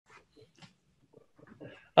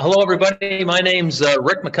Hello, everybody. My name's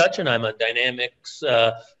Rick McCutcheon. I'm a Dynamics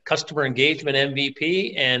Customer Engagement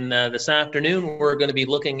MVP, and this afternoon we're going to be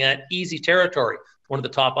looking at EasyTerritory, one of the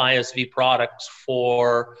top ISV products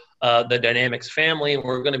for the Dynamics family. And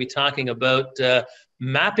we're going to be talking about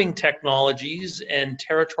mapping technologies and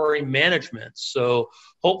territory management. So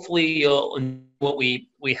hopefully you'll enjoy what we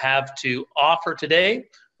have to offer today.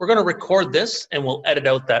 We're going to record this and we'll edit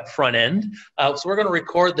out that front end. So we're going to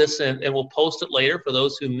record this and we'll post it later for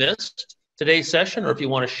those who missed today's session, or if you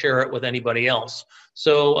want to share it with anybody else.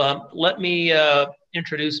 So let me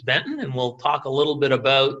introduce Benton, and we'll talk a little bit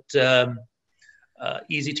about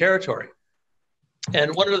EasyTerritory.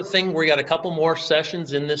 And one other thing, we got a couple more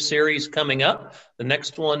sessions in this series coming up. The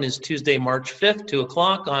next one is Tuesday, March 5th, 2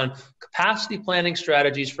 o'clock, on capacity planning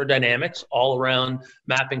strategies for Dynamics, all around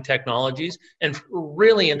mapping technologies. And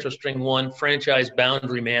really interesting one, franchise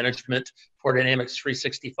boundary management for Dynamics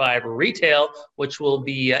 365 Retail, which will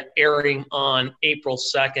be airing on April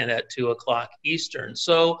 2nd at 2 o'clock Eastern.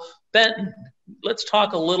 So Ben, let's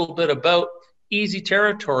talk a little bit about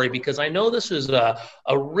EasyTerritory, because I know this is a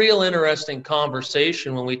real interesting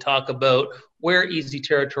conversation when we talk about where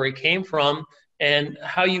EasyTerritory came from and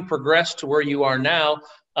how you progressed to where you are now.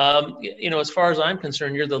 As far as I'm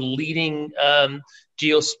concerned, you're the leading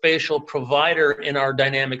geospatial provider in our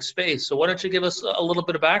dynamic space. So why don't you give us a little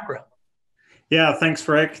bit of background? Yeah, thanks,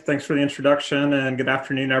 Rick. Thanks for the introduction, and good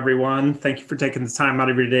afternoon, everyone. Thank you for taking the time out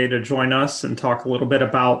of your day to join us and talk a little bit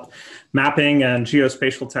about mapping and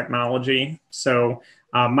geospatial technology. So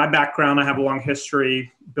my background, I have a long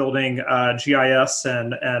history building GIS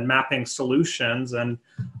and mapping solutions. And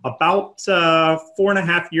about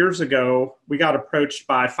 4.5 years ago, we got approached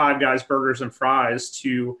by Five Guys Burgers and Fries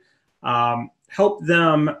to help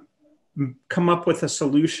them come up with a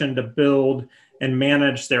solution to build and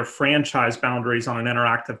manage their franchise boundaries on an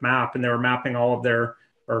interactive map. And they were mapping all of their,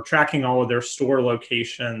 or tracking all of their store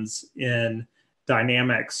locations in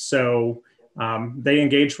Dynamics. So they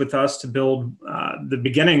engaged with us to build the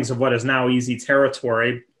beginnings of what is now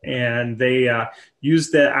EasyTerritory. And they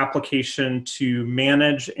used the application to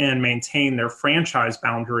manage and maintain their franchise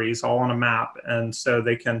boundaries all on a map. And so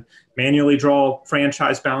they can manually draw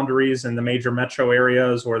franchise boundaries in the major metro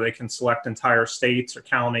areas, or they can select entire states or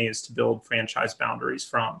counties to build franchise boundaries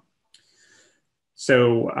from.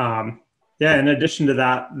 So yeah, in addition to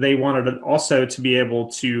that, they wanted also to be able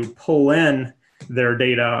to pull in their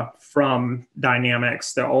data from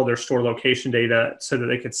Dynamics, all their store location data, so that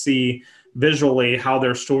they could see visually how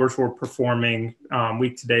their stores were performing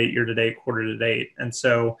week to date, year to date, quarter to date. And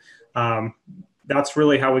so that's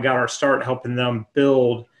really how we got our start, helping them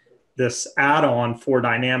build this add-on for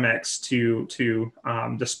Dynamics to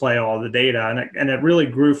display all the data. And it really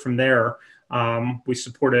grew from there. They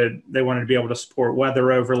wanted to be able to support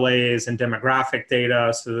weather overlays and demographic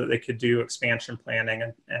data so that they could do expansion planning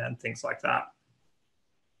and things like that.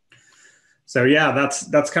 So yeah,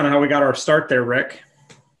 that's kind of how we got our start there, Rick.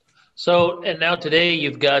 So, and now today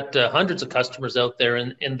you've got hundreds of customers out there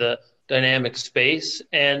in the dynamic space.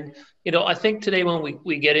 And, I think today when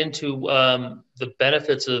we get into the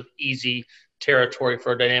benefits of EasyTerritory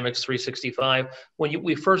for Dynamics 365, when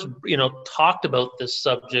we first, talked about this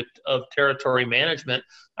subject of territory management,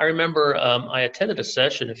 I remember I attended a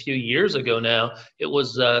session a few years ago now. It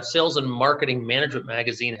was Sales and Marketing Management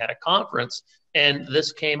Magazine had a conference, and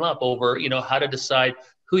this came up over, how to decide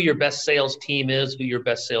who your best sales team is, who your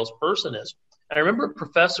best salesperson is. And I remember a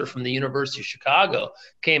professor from the University of Chicago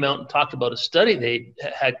came out and talked about a study they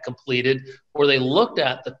had completed where they looked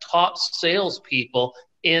at the top salespeople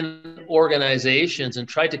in organizations and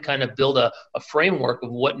tried to kind of build a framework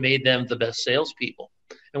of what made them the best salespeople.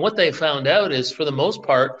 And what they found out is, for the most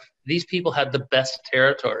part, these people had the best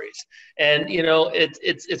territories. And,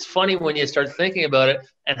 it's funny when you start thinking about it,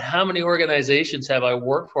 and how many organizations have I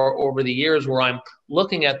worked for over the years where I'm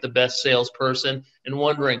looking at the best salesperson and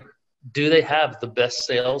wondering, do they have the best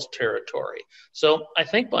sales territory? So I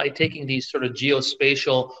think by taking these sort of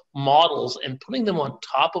geospatial models and putting them on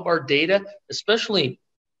top of our data, especially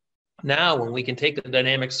now when we can take the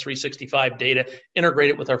Dynamics 365 data, integrate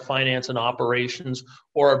it with our finance and operations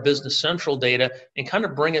or our Business Central data, and kind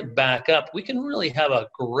of bring it back up, we can really have a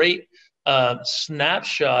great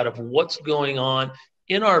snapshot of what's going on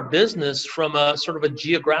in our business from a sort of a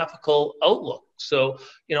geographical outlook. So,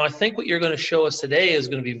 I think what you're going to show us today is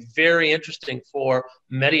going to be very interesting for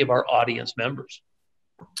many of our audience members.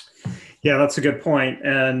 Yeah, that's a good point.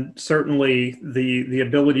 And certainly the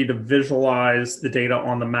ability to visualize the data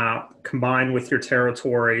on the map combined with your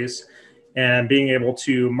territories and being able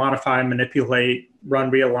to modify and manipulate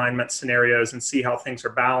run realignment scenarios and see how things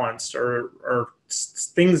are balanced, or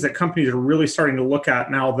things that companies are really starting to look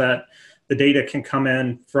at now that the data can come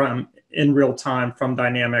in real time from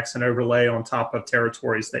Dynamics and overlay on top of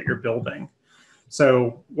territories that you're building.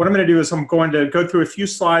 So what I'm going to do is I'm going to go through a few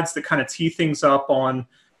slides that kind of tee things up on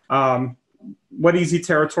what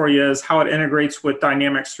EasyTerritory is, how it integrates with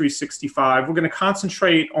Dynamics 365. We're going to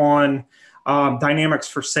concentrate on Dynamics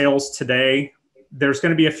for Sales today. There's going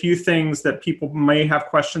to be a few things that people may have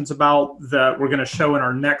questions about that we're going to show in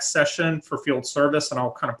our next session for field service, and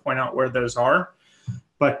I'll kind of point out where those are.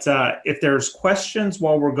 But if there's questions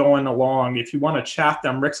while we're going along, if you want to chat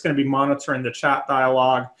them, Rick's going to be monitoring the chat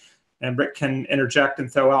dialogue, and Rick can interject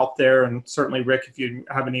and throw out there. And certainly, Rick, if you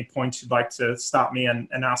have any points you'd like to stop me and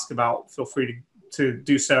ask about, feel free to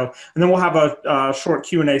do so. And then we'll have a short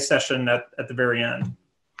Q&A session at the very end.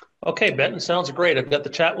 Okay, Benton, sounds great. I've got the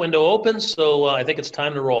chat window open, so I think it's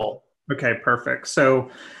time to roll. Okay, perfect.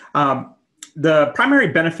 So the primary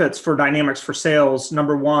benefits for Dynamics for Sales,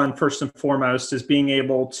 number one, first and foremost, is being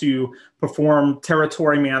able to perform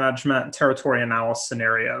territory management and territory analysis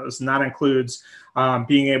scenarios. And that includes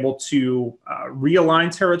being able to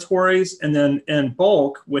realign territories, and then in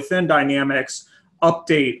bulk within Dynamics,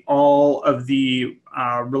 update all of the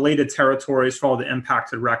related territories for all the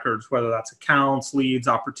impacted records, whether that's accounts, leads,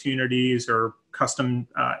 opportunities, or custom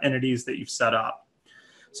entities that you've set up.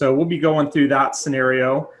 So we'll be going through that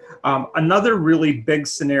scenario. Another really big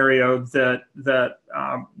scenario that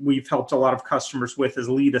we've helped a lot of customers with is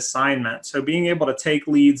lead assignment. So being able to take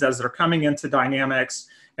leads as they're coming into Dynamics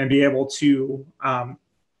and be able to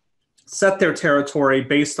set their territory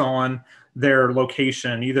based on their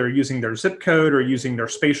location, either using their zip code or using their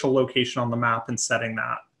spatial location on the map and setting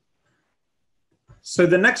that. So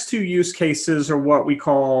the next two use cases are what we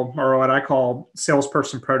call, or what I call,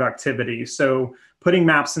 salesperson productivity. So putting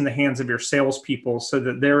maps in the hands of your salespeople so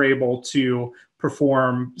that they're able to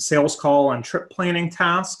perform sales call and trip planning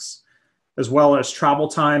tasks, as well as travel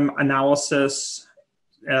time analysis.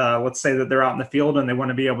 Let's say that they're out in the field and they want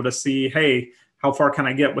to be able to see, hey, how far can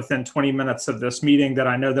I get within 20 minutes of this meeting that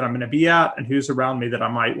I know that I'm going to be at, and who's around me that I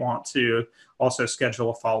might want to also schedule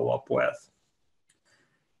a follow-up with.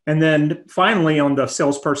 And then finally, on the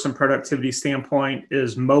salesperson productivity standpoint,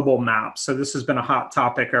 is mobile maps. So this has been a hot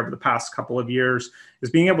topic over the past couple of years, is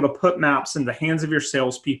being able to put maps in the hands of your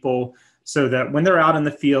salespeople so that when they're out in the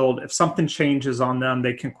field, if something changes on them,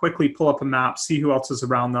 they can quickly pull up a map, see who else is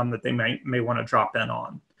around them that they may want to drop in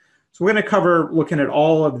on. So we're going to cover looking at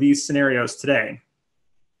all of these scenarios today.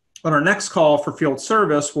 On our next call for field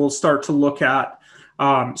service, we'll start to look at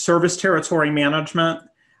service territory management,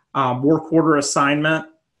 work order assignment,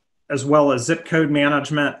 as well as zip code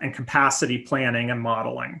management and capacity planning and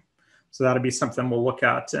modeling. So that'll be something we'll look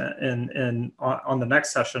at on the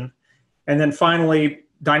next session. And then finally,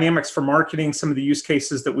 Dynamics for marketing. Some of the use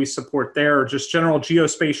cases that we support there are just general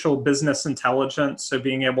geospatial business intelligence. So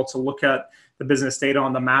being able to look at the business data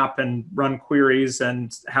on the map and run queries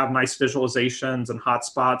and have nice visualizations and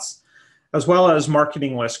hotspots, as well as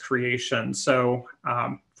marketing list creation. So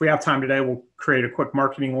if we have time today, we'll create a quick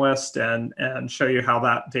marketing list and show you how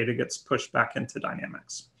that data gets pushed back into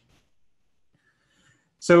Dynamics.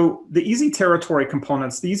 So the EasyTerritory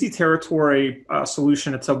components, the EasyTerritory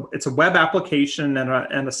solution, it's a web application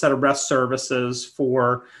and a set of REST services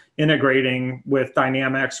for integrating with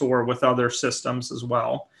Dynamics or with other systems as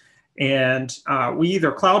well. And we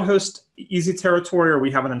either cloud host EasyTerritory, or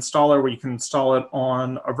we have an installer where you can install it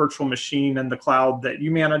on a virtual machine in the cloud that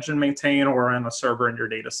you manage and maintain, or in a server in your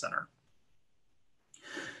data center.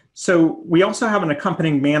 So we also have an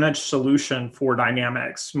accompanying managed solution for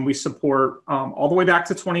Dynamics, and we support all the way back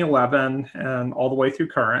to 2011 and all the way through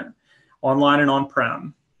current, online and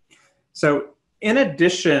on-prem. So in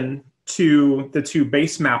addition to the two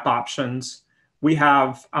base map options, we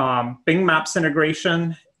have Bing Maps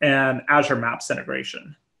integration and Azure Maps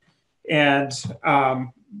integration. And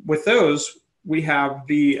with those, we have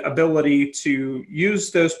the ability to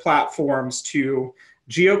use those platforms to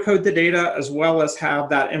geocode the data, as well as have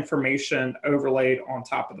that information overlaid on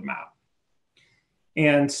top of the map.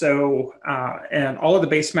 And so, and all of the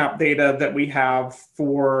base map data that we have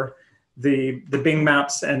for the Bing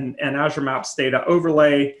Maps and Azure Maps data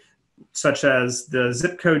overlay, such as the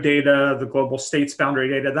zip code data, the global states boundary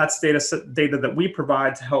data, that's data that we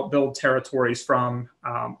provide to help build territories from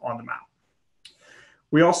on the map.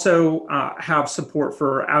 We also have support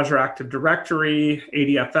for Azure Active Directory,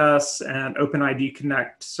 ADFS, and OpenID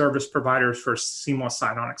Connect service providers for seamless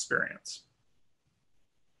sign-on experience.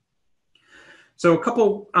 So a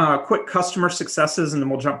couple quick customer successes, and then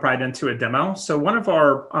we'll jump right into a demo. So one of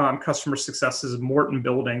our customer successes is Morton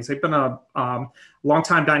Buildings. They've been a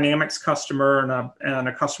longtime Dynamics customer and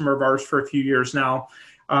a customer of ours for a few years now.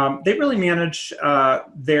 They really manage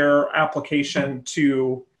their application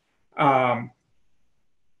to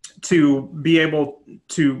be able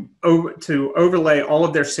to overlay all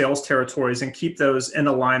of their sales territories and keep those in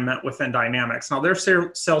alignment within Dynamics. Now, their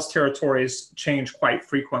sales territories change quite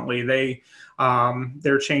frequently.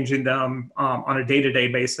 They're changing them on a day-to-day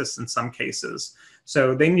basis in some cases.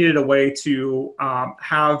 So they needed a way to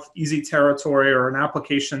have EasyTerritory, or an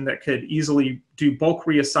application that could easily do bulk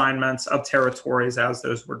reassignments of territories as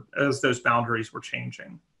those boundaries were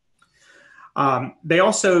changing. They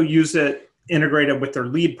also use it integrated with their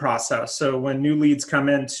lead process. So when new leads come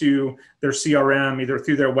into their CRM, either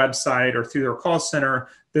through their website or through their call center,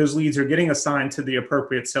 those leads are getting assigned to the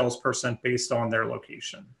appropriate salesperson based on their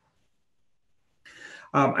location.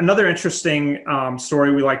 Another interesting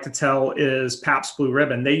story we like to tell is Pabst Blue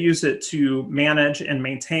Ribbon. They use it to manage and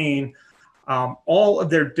maintain all of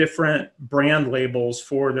their different brand labels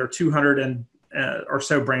for their 200 or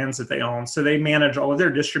so brands that they own. So they manage all of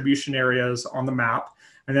their distribution areas on the map,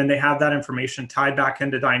 and then they have that information tied back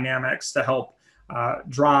into Dynamics to help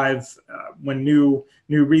drive when new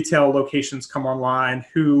retail locations come online,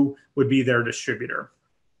 who would be their distributor.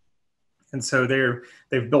 And so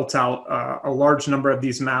they've built out a large number of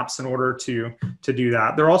these maps in order to do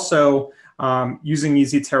that. They're also using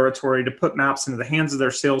EasyTerritory to put maps into the hands of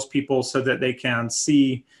their salespeople so that they can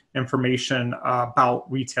see information about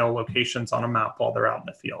retail locations on a map while they're out in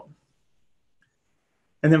the field.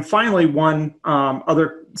 And then finally, one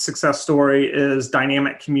other success story is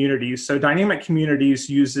Dynamic Communities. So Dynamic Communities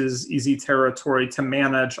uses EasyTerritory to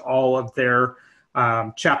manage all of their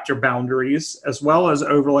chapter boundaries, as well as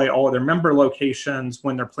overlay all of their member locations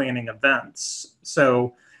when they're planning events.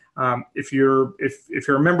 So if you're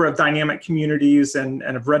a member of Dynamic Communities and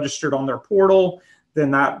have registered on their portal,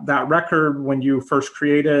 then that record, when you first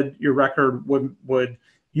created your record, would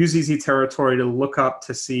use EasyTerritory to look up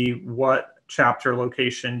to see what chapter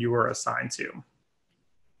location you were assigned to.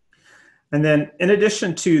 And then in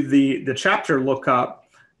addition to the chapter lookup,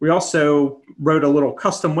 we also wrote a little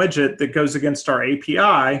custom widget that goes against our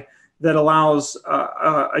API that allows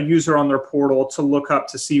a user on their portal to look up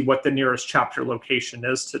to see what the nearest chapter location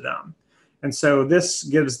is to them. And so this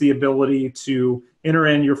gives the ability to enter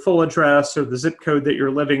in your full address or the zip code that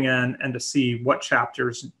you're living in and to see what chapter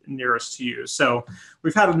is nearest to you. So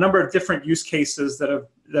we've had a number of different use cases that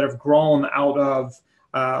have grown out of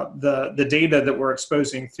the data that we're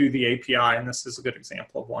exposing through the API, and this is a good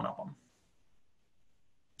example of one of them.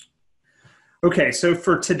 Okay, so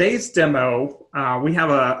for today's demo, we have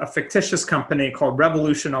a fictitious company called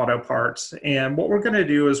Revolution Auto Parts, and what we're going to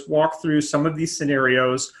do is walk through some of these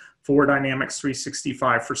scenarios for Dynamics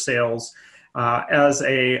 365 for sales as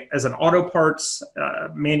an auto parts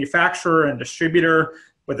manufacturer and distributor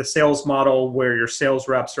with a sales model where your sales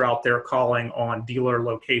reps are out there calling on dealer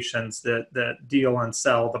locations that deal and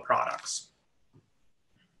sell the products.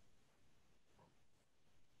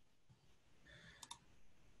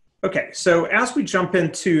 Okay, so as we jump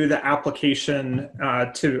into the application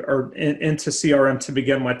into CRM to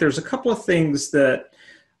begin with, there's a couple of things that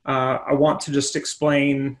I want to just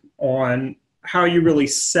explain on how you really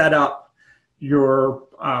set up your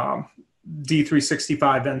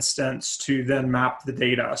D365 instance to then map the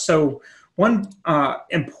data. So one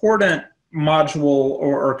important module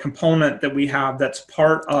or component that we have that's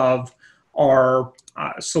part of our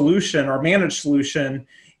solution, our managed solution,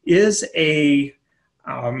 is a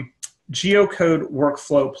geocode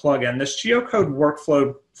workflow plugin. This geocode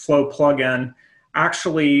workflow plugin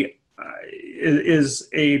actually is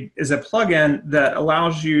a plugin that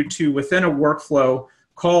allows you to, within a workflow,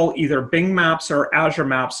 call either Bing Maps or Azure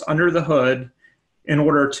Maps under the hood in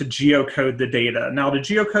order to geocode the data. Now, to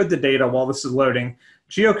geocode the data while this is loading,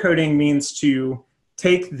 geocoding means to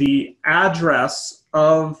take the address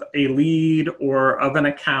of a lead or of an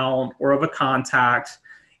account or of a contact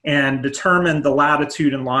and determine the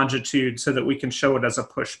latitude and longitude so that we can show it as a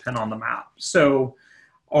push pin on the map. So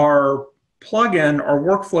our plugin, our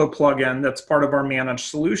workflow plugin that's part of our managed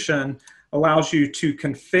solution, allows you to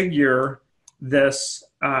configure this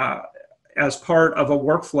as part of a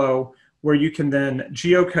workflow where you can then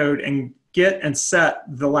geocode and get and set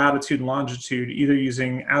the latitude and longitude either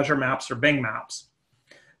using Azure Maps or Bing Maps.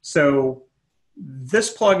 So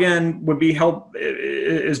this plugin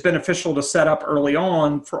is beneficial to set up early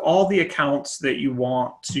on for all the accounts that you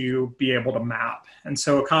want to be able to map. And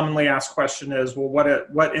so a commonly asked question is, well,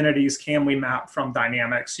 what entities can we map from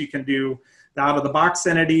Dynamics? You can do the out-of-the-box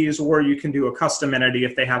entities, or you can do a custom entity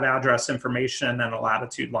if they have address information and a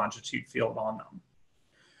latitude, longitude field on them.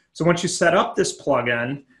 So once you set up this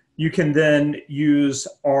plugin, you can then use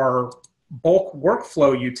our bulk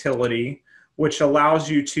workflow utility, which allows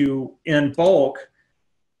you to, in bulk,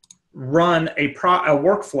 run a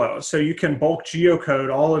workflow. So you can bulk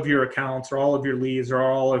geocode all of your accounts or all of your leads or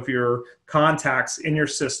all of your contacts in your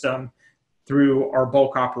system through our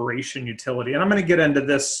bulk operation utility. And I'm going to get into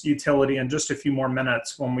this utility in just a few more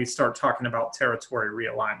minutes when we start talking about territory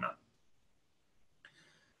realignment.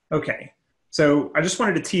 Okay, so I just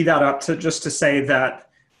wanted to tee that up to say that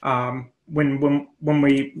when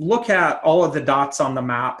we look at all of the dots on the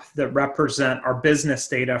map that represent our business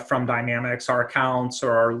data from Dynamics, our accounts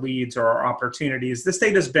or our leads or our opportunities, this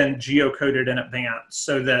data has been geocoded in advance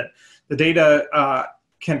so that the data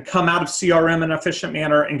can come out of CRM in an efficient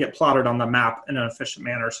manner and get plotted on the map in an efficient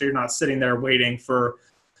manner. So you're not sitting there waiting for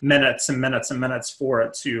minutes and minutes and minutes for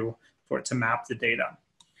it to map the data.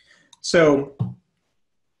 So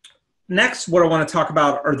next, what I want to talk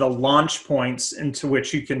about are the launch points into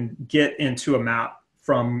which you can get into a map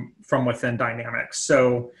from within Dynamics.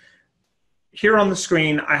 So here on the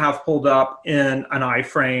screen, I have pulled up in an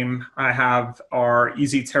iframe, I have our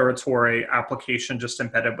EasyTerritory application just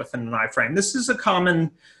embedded within an iframe. This is a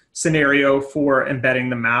common scenario for embedding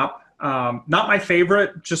the map. Not my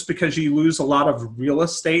favorite, just because you lose a lot of real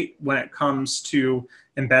estate when it comes to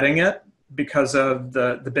embedding it because of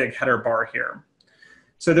the big header bar here.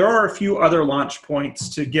 So there are a few other launch points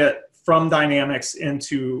to get from Dynamics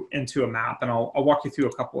into a map, and I'll walk you through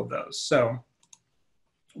a couple of those. So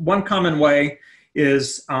one common way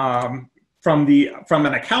is from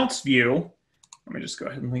an accounts view. Let me just go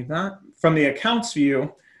ahead and leave that. From the accounts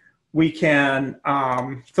view, we can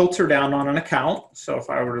filter down on an account. So if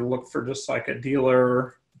I were to look for just like a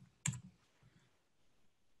dealer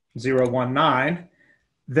 019,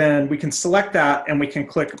 then we can select that and we can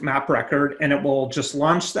click map record, and it will just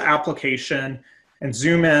launch the application and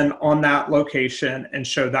zoom in on that location and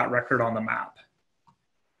show that record on the map.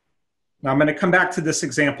 Now I'm going to come back to this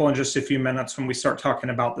example in just a few minutes when we start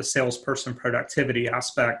talking about the salesperson productivity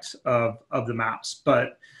aspect of the maps,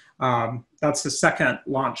 but that's the second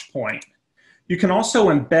launch point. You can also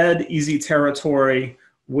embed EasyTerritory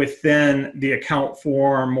within the account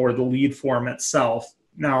form or the lead form itself.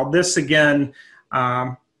 Now this again,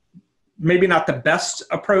 maybe not the best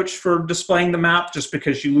approach for displaying the map just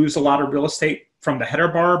because you lose a lot of real estate from the header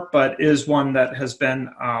bar, but is one that has been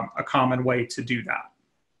a common way to do that.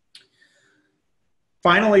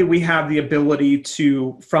 Finally, we have the ability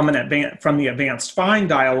to, from the advanced find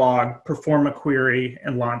dialog, perform a query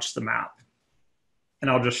and launch the map. And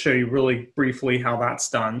I'll just show you really briefly how that's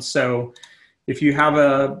done. So if you have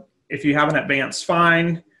an advanced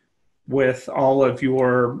find with all of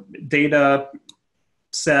your data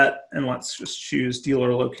set, and let's just choose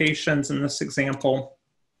dealer locations in this example,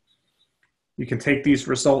 you can take these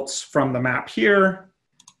results from the map here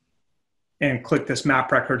and click this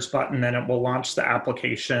map records button, and it will launch the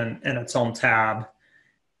application in its own tab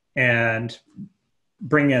and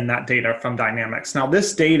bring in that data from Dynamics. Now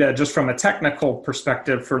this data, just from a technical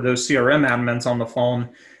perspective for those CRM admins on the phone,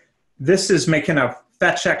 this is making a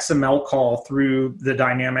fetch XML call through the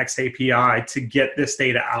Dynamics API to get this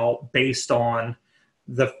data out based on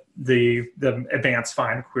the advanced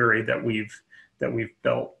find query that we've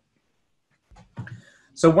built.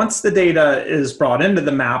 So once the data is brought into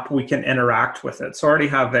the map, we can interact with it. So I already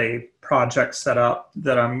have a project set up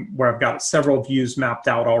that where I've got several views mapped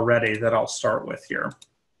out already that I'll start with here.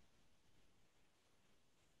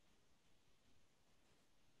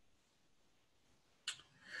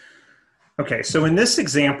 Okay, so in this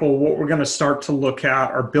example, what we're going to start to look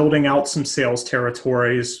at are building out some sales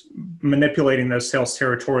territories, manipulating those sales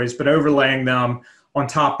territories, but overlaying them on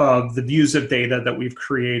top of the views of data that we've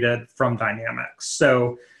created from Dynamics.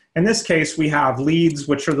 So in this case, we have leads,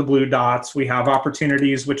 which are the blue dots, we have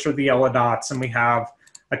opportunities, which are the yellow dots, and we have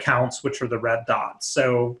accounts, which are the red dots.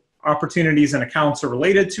 So opportunities and accounts are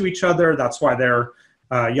related to each other. That's why they're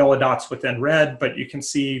yellow dots within red, but you can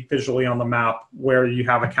see visually on the map where you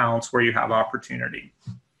have accounts, where you have opportunity.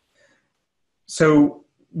 So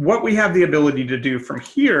what we have the ability to do from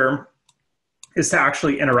here is to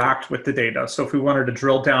actually interact with the data. So if we wanted to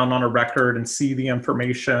drill down on a record and see the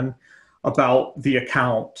information about the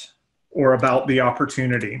account or about the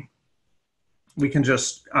opportunity, we can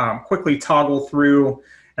just quickly toggle through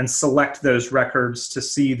and select those records to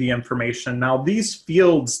see the information. Now, these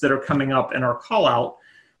fields that are coming up in our callout,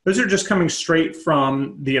 those are just coming straight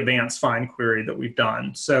from the advanced find query that we've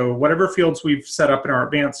done. So whatever fields we've set up in our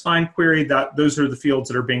advanced find query, those are the fields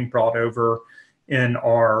that are being brought over in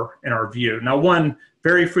our view. Now, one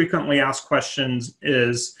very frequently asked questions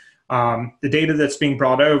is the data that's being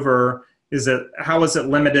brought over, how is it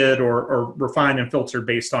limited or refined and filtered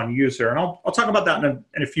based on user? And I'll talk about that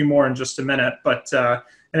in a few more in just a minute. But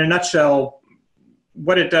in a nutshell,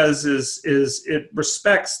 what it does is it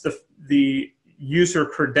respects the user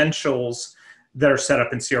credentials that are set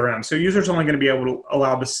up in CRM. So users are only going to be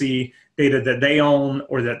allowed to see data that they own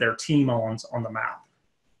or that their team owns on the map.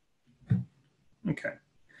 Okay.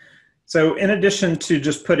 So in addition to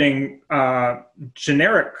just putting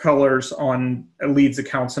generic colors on leads,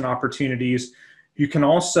 accounts, and opportunities, you can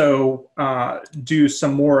also do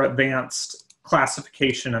some more advanced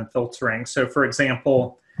classification and filtering. So for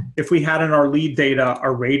example, if we had in our lead data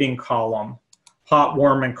a rating column, hot,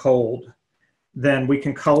 warm, and cold, then we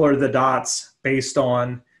can color the dots based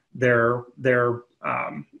on their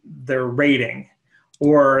rating.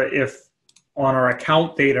 Or if on our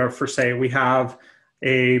account data for, say, we have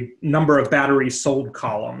a number of batteries sold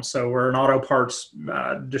column. So we're an auto parts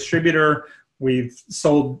distributor. We've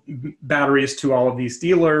sold batteries to all of these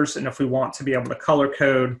dealers. And if we want to be able to color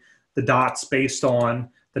code the dots based on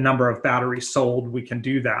the number of batteries sold, we can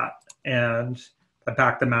do that. And if I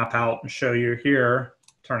back the map out and show you here,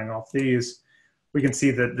 turning off these, we can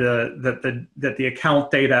see that the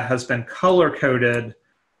account data has been color coded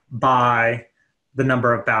by the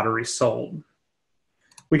number of batteries sold.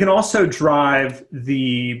 We can also drive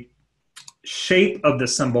the shape of the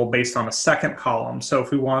symbol based on a second column. So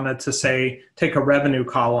if we wanted to, say, take a revenue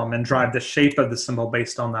column and drive the shape of the symbol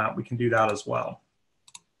based on that, we can do that as well.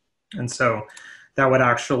 And so that would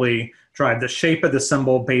actually drive the shape of the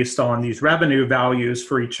symbol based on these revenue values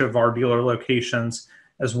for each of our dealer locations,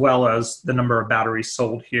 as well as the number of batteries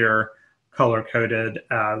sold here, color coded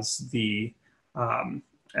as the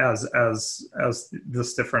as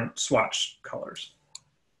this different swatch colors.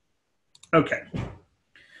 Okay.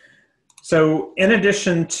 So in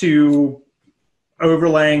addition to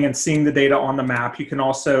overlaying and seeing the data on the map, you can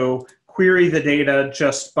also query the data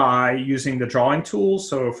just by using the drawing tools.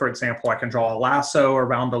 So for example, I can draw a lasso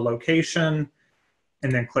around a location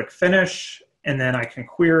and then click finish, and then I can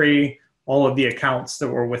query all of the accounts that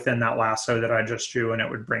were within that lasso that I just drew, and it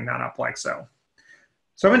would bring that up like so.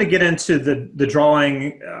 So I'm going to get into the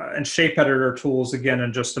drawing and shape editor tools again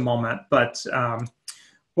in just a moment, but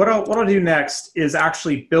what I'll do next is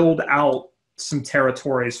actually build out some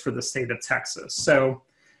territories for the state of Texas. So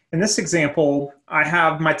in this example, I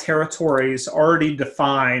have my territories already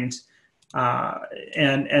defined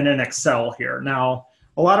and in Excel here. Now,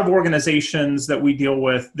 a lot of organizations that we deal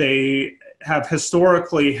with, they have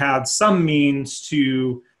historically had some means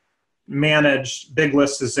to manage big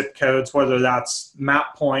lists of zip codes, whether that's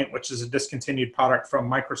MapPoint, which is a discontinued product from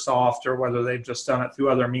Microsoft, or whether they've just done it through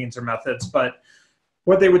other means or methods. But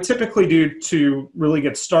what they would typically do to really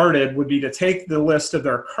get started would be to take the list of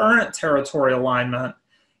their current territory alignment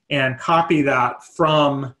and copy that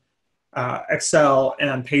from Excel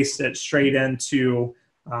and paste it straight into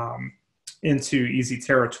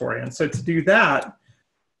EasyTerritory. And so to do that,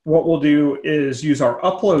 what we'll do is use our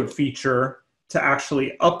upload feature to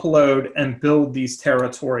actually upload and build these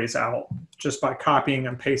territories out just by copying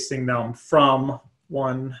and pasting them from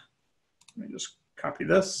one. Let me just copy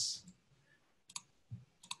this.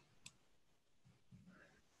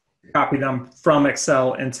 Copy them from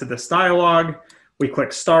Excel into this dialog. We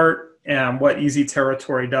click Start, and what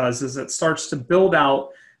EasyTerritory does is it starts to build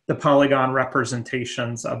out the polygon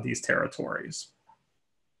representations of these territories.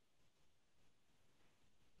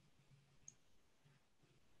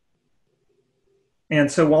 And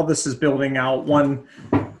so while this is building out, one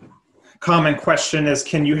common question is,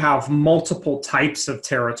 can you have multiple types of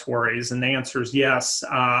territories? And the answer is yes.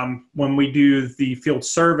 When we do the field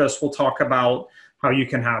service, we'll talk about how you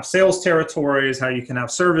can have sales territories, how you can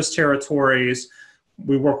have service territories.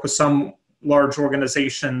 We work with some large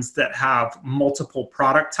organizations that have multiple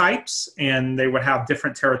product types, and they would have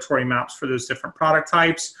different territory maps for those different product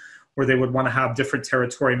types, or they would want to have different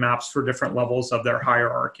territory maps for different levels of their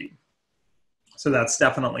hierarchy. So that's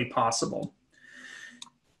definitely possible.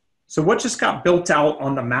 So what just got built out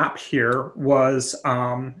on the map here was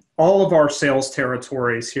all of our sales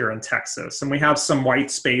territories here in Texas. And we have some white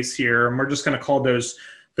space here, and we're just going to call those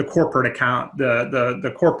the corporate account,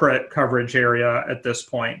 the corporate coverage area at this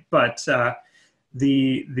point. But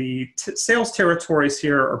the sales territories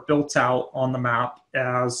here are built out on the map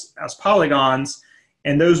as polygons,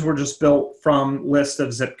 And those were just built from lists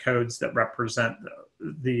of zip codes that represent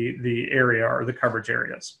the area or the coverage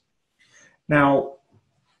areas. Now,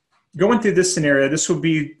 going through this scenario, this would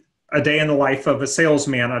be a day in the life of a sales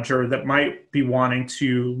manager that might be wanting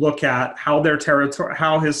to look at how their territory,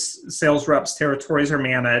 how his sales reps' territories are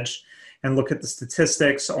managed, and look at the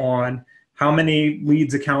statistics on how many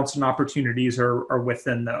leads, accounts, and opportunities are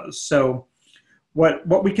within those. So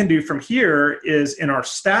what we can do from here is in our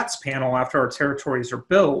stats panel, after our territories are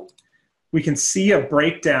built, we can see a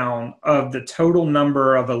breakdown of the total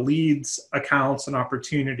number of leads, accounts, and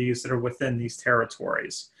opportunities that are within these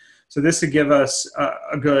territories. So this would give us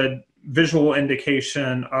a good visual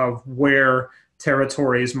indication of where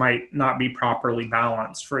territories might not be properly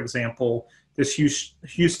balanced. For example, this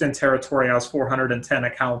Houston territory has 410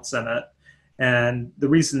 accounts in it. And the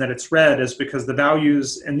reason that it's red is because the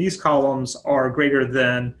values in these columns are greater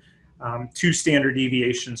than 2 standard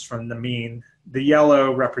deviations from the mean. The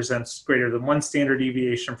yellow represents greater than 1 standard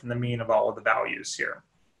deviation from the mean of all of the values here.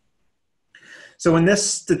 So in this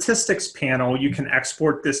statistics panel, you can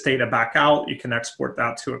export this data back out. You can export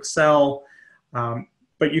that to Excel,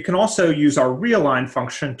 but you can also use our realign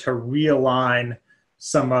function to realign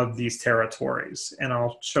some of these territories. And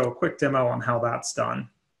I'll show a quick demo on how that's done.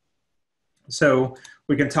 So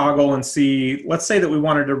we can toggle and see, let's say that we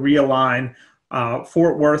wanted to realign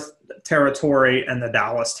Fort Worth territory and the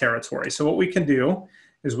Dallas territory. So what we can do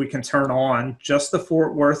is we can turn on just the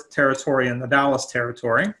Fort Worth territory and the Dallas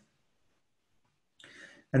territory.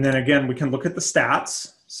 And then again, we can look at the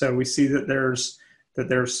stats. So we see that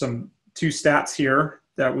there's some 2 stats here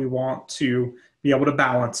that we want to be able to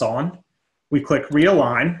balance on. We click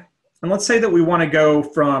realign. And let's say that we want to go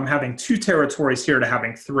from having 2 territories here to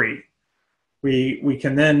having 3. We're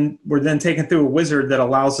then taken through a wizard that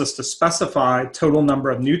allows us to specify total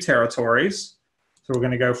number of new territories. So we're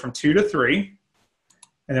going to go from 2 to 3.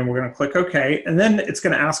 And then we're going to click OK. And then it's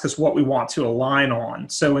going to ask us what we want to align on.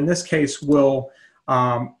 So in this case, we'll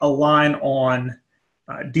align on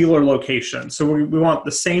dealer location. So we want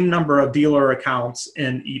the same number of dealer accounts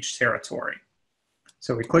in each territory.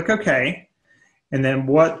 So we click OK. And then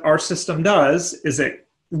what our system does is it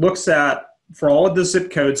looks at, for all of the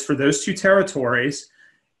zip codes for those 2 territories,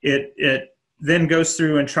 it then goes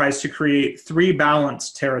through and tries to create 3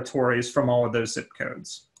 balanced territories from all of those zip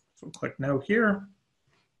codes. So we'll click no here.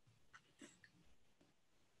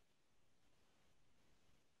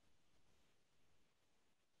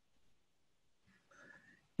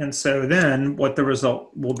 And so then what the result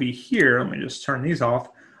will be here, let me just turn these off,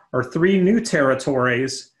 are 3 new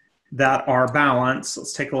territories that are balanced.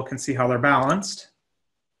 Let's take a look and see how they're balanced.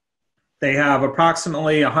 They have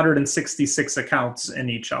approximately 166 accounts in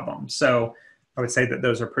each of them. So I would say that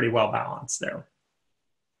those are pretty well balanced there.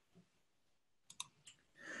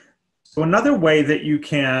 So another way that you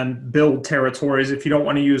can build territories, if you don't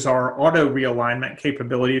want to use our auto realignment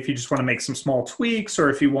capability, if you just want to make some small tweaks, or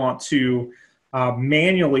if you want to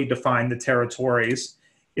manually define the territories,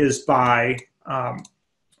 is by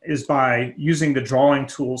using the drawing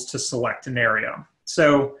tools to select an area.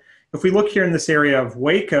 So if we look here in this area of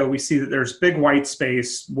Waco, we see that there's big white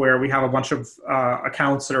space where we have a bunch of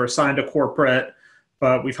accounts that are assigned to corporate,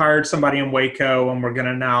 but we've hired somebody in Waco and we're going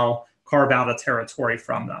to now carve out a territory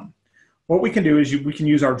from them. What we can do is we can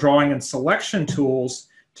use our drawing and selection tools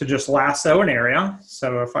to just lasso an area.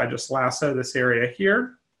 So if I just lasso this area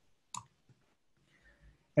here,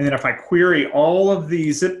 and then if I query all of the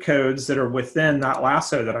zip codes that are within that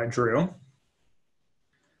lasso that I drew,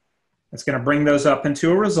 it's going to bring those up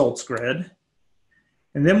into a results grid.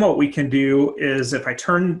 And then what we can do is if I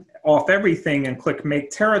turn off everything and click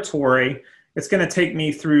Make Territory, it's going to take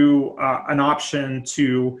me through an option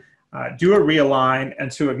to do a realign and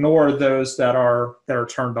to ignore those that are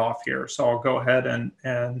turned off here. So I'll go ahead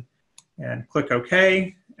and click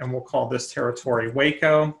OK, and we'll call this territory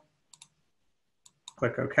Waco.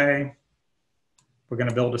 Click OK. We're going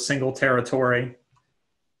to build a single territory.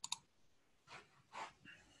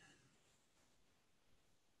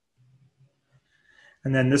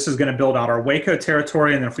 And then this is going to build out our Waco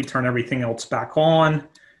territory. And then if we turn everything else back on,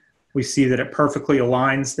 we see that it perfectly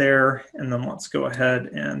aligns there. And then let's go ahead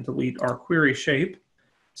and delete our query shape.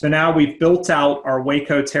 So now we've built out our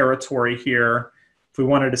Waco territory here. If we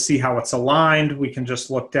wanted to see how it's aligned, we can just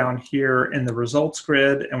look down here in the results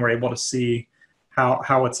grid and we're able to see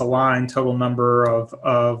how it's aligned, total number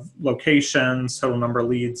of locations, total number of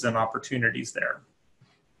leads and opportunities there.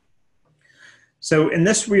 So in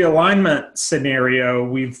this realignment scenario,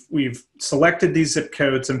 we've selected these zip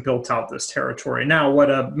codes and built out this territory. Now,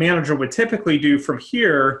 what a manager would typically do from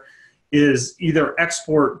here is either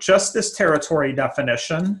export just this territory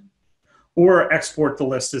definition, or export the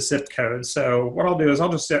list as zip codes. So what I'll do is I'll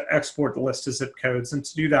just export the list as zip codes. And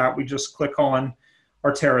to do that, we just click on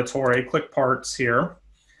our territory, click parts here,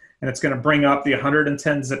 and it's going to bring up the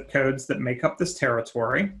 110 zip codes that make up this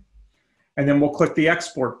territory. And then we'll click the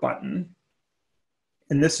export button.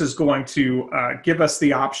 And this is going to give us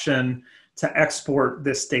the option to export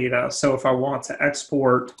this data. So if I want to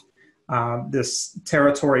export this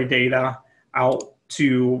territory data out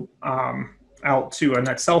to an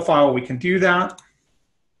Excel file, we can do that.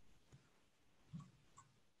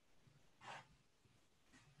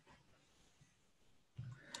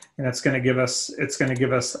 And it's going to give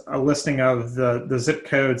us a listing of the zip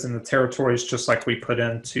codes and the territories, just like we put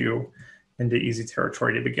into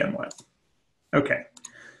EasyTerritory to begin with. Okay.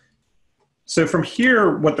 So from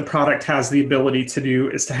here, what the product has the ability to do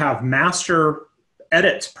is to have master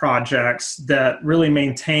edit projects that really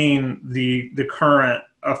maintain the current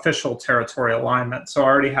official territory alignment. So I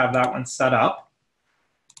already have that one set up.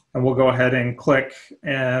 And we'll go ahead and click,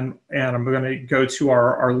 and I'm going to go to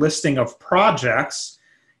our listing of projects.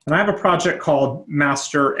 And I have a project called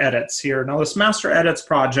Master Edits here. Now this Master Edits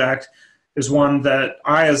project is one that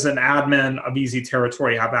I, as an admin of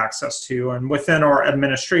EasyTerritory, have access to. And within our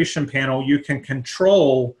administration panel, you can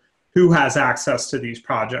control who has access to these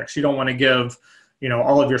projects. You don't want to give,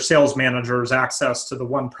 all of your sales managers access to the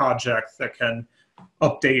one project that can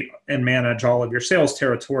update and manage all of your sales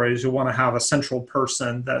territories. You want to have a central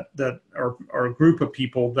person or a group of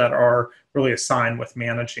people that are really assigned with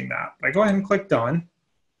managing that. I go ahead and click done.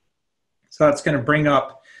 So that's going to bring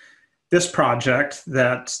up this project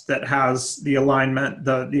that has the alignment,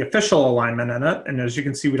 the official alignment in it. And as you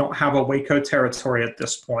can see, we don't have a Waco territory at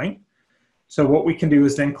this point. So what we can do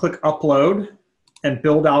is then click upload and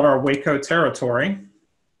build out our Waco territory.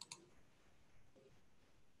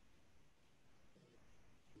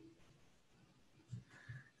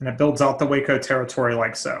 And it builds out the Waco territory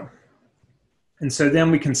like so. And so then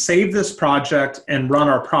we can save this project and run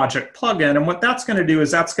our project plugin. And what that's going to do is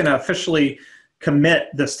that's going to officially commit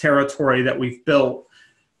this territory that we've built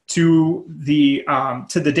to the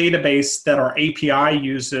database that our API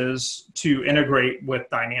uses to integrate with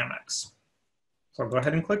Dynamics. So I'll go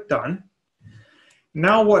ahead and click done.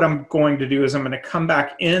 Now what I'm going to do is I'm going to come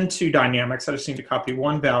back into Dynamics. I just need to copy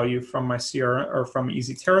one value from my CRM or from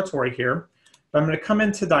EasyTerritory here. But I'm going to come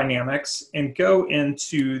into Dynamics and go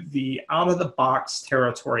into the out-of-the-box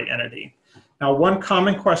territory entity. Now, one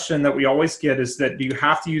common question that we always get is that, do you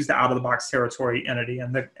have to use the out-of-the-box territory entity?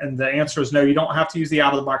 And the answer is no, you don't have to use the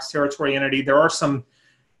out-of-the-box territory entity. There's some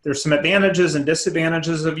advantages and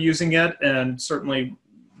disadvantages of using it, and certainly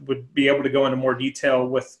would be able to go into more detail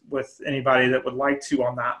with anybody that would like to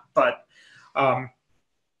on that. But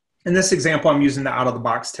in this example, I'm using the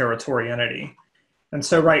out-of-the-box territory entity. And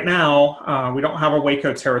so right now, we don't have a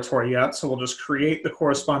Waco territory yet, so we'll just create the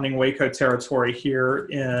corresponding Waco territory here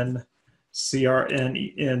in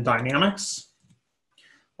Dynamics.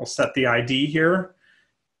 We'll set the ID here.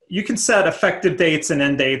 You can set effective dates and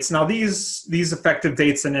end dates. Now these effective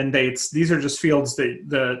dates and end dates, these are just fields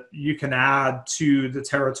that you can add to the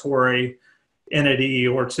territory entity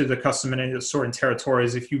or to the custom entity that's stored in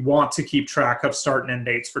territories if you want to keep track of start and end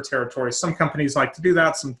dates for territories. Some companies like to do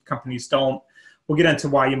that, some companies don't. We'll get into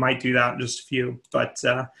why you might do that in just a few, but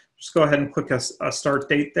just go ahead and click a start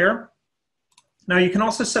date there. Now you can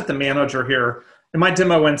also set the manager here. In my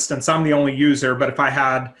demo instance, I'm the only user, but if I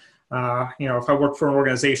had, if I worked for an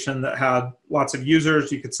organization that had lots of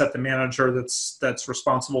users, you could set the manager that's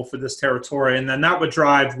responsible for this territory, and then that would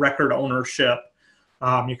drive record ownership.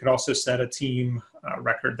 You could also set a team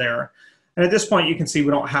record there. And at this point, you can see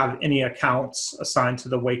we don't have any accounts assigned to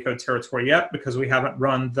the Waco territory yet because we haven't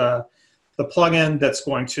run the plugin that's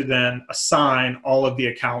going to then assign all of the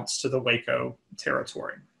accounts to the Waco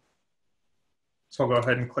territory. So I'll go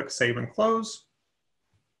ahead and click Save and Close.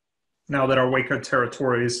 Now that our Waco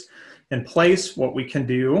territory is in place, what we can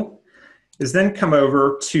do is then come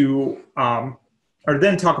over to, or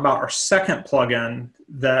then talk about our second plugin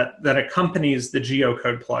that accompanies the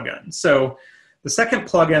geocode plugin. So the second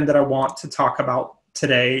plugin that I want to talk about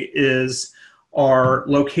today is our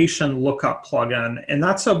location lookup plugin. And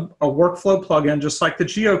that's a workflow plugin, just like the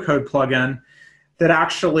geocode plugin, that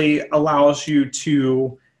actually allows you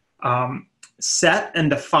to set and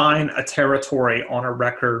define a territory on a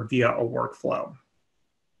record via a workflow.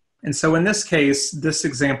 And so in this case, this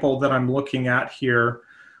example that I'm looking at here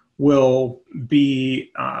will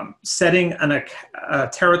be setting a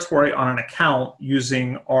territory on an account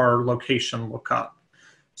using our location lookup.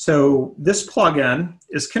 So this plugin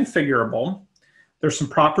is configurable. There's some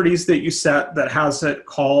properties that you set that has it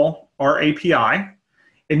call our API,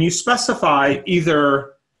 and you specify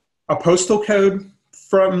either a postal code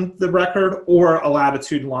from the record or a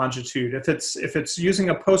latitude and longitude. If it's using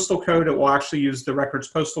a postal code, it will actually use the record's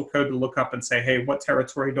postal code to look up and say, hey, what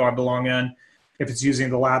territory do I belong in? If it's using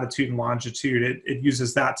the latitude and longitude, it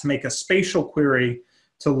uses that to make a spatial query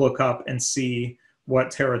to look up and see what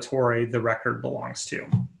territory the record belongs to.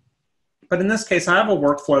 But in this case, I have a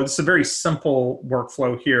workflow. This is a very simple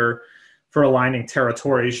workflow here for aligning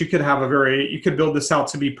territories. You could build this out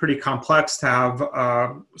to be pretty complex, to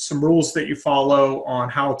have some rules that you follow on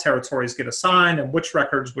how territories get assigned and which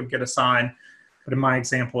records would get assigned. But in my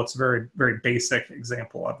example, it's a very, very basic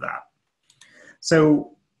example of that.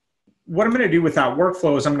 So what I'm going to do with that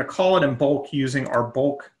workflow is I'm going to call it in bulk using our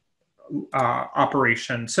bulk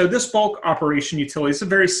operation. So this bulk operation utility is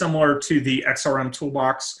very similar to the XRM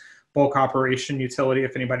toolbox bulk operation utility,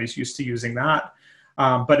 if anybody's used to using that.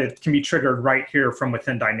 But it can be triggered right here from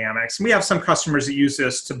within Dynamics. And we have some customers that use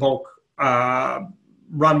this to bulk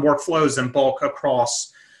run workflows in bulk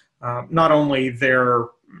across not only their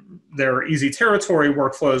EasyTerritory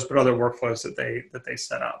workflows, but other workflows that they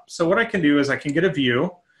set up. So what I can do is I can get a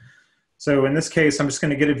view. So in this case, I'm just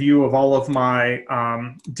going to get a view of all of my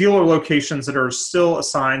dealer locations that are still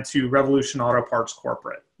assigned to Revolution Auto Parts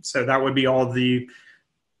Corporate. So that would be all the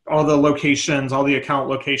locations, all the account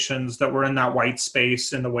locations that were in that white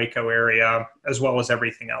space in the Waco area, as well as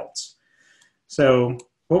everything else. So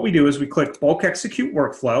what we do is we click Bulk Execute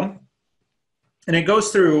Workflow, and it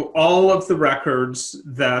goes through all of the records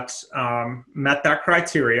that met that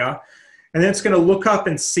criteria, and then it's going to look up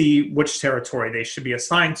and see which territory they should be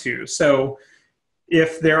assigned to. So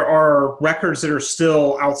if there are records that are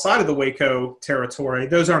still outside of the Waco territory,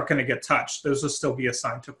 those aren't going to get touched. Those will still be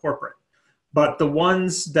assigned to corporate. But the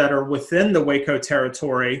ones that are within the Waco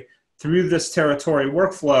territory, through this territory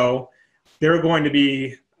workflow, they're going to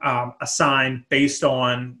be assigned based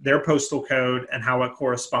on their postal code and how it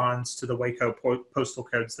corresponds to the Waco postal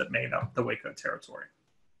codes that made up the Waco territory.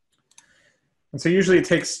 And so usually it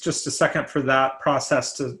takes just a second for that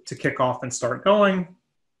process to kick off and start going.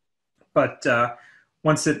 But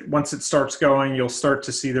once it starts going, you'll start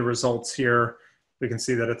to see the results here. We can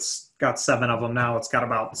see that it's got 7 of them now. It's got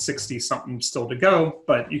about 60 something still to go,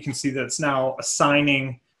 but you can see that it's now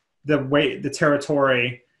assigning the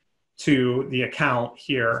territory to the account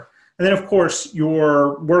here. And then of course,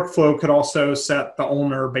 your workflow could also set the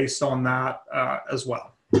owner based on that as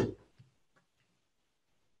well.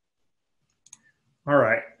 All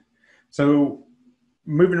right, so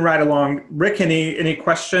moving right along. Rick, any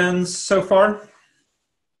questions so far?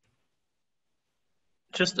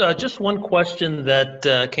 Just one question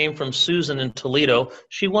that came from Susan in Toledo.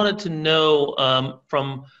 She wanted to know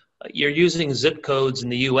you're using zip codes in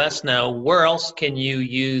the U.S. now. Where else can you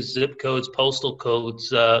use zip codes, postal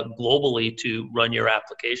codes globally to run your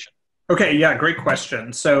application? Okay, yeah, great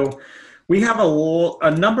question. So we have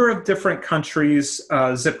a number of different countries'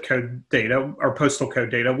 zip code data or postal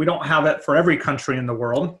code data. We don't have it for every country in the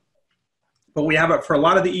world, but we have it for a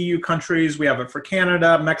lot of the EU countries. We have it for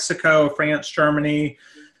Canada, Mexico, France, Germany,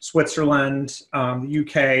 Switzerland, the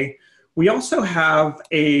UK. We also have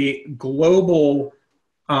a global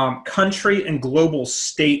country and global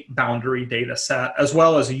state boundary data set, as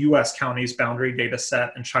well as a US counties boundary data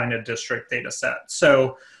set and China district data set.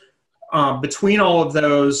 So between all of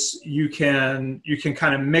those, you can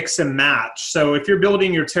kind of mix and match. So if you're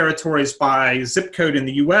building your territories by zip code in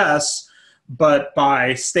the US, but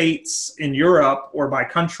by states in Europe or by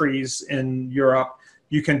countries in Europe,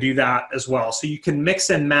 you can do that as well. So you can mix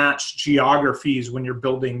and match geographies when you're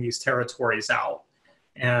building these territories out.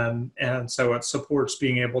 And so it supports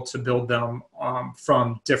being able to build them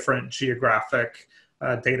from different geographic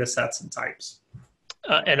data sets and types.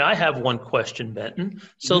 And I have one question, Benton.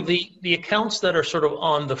 So the accounts that are sort of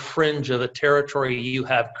on the fringe of a territory you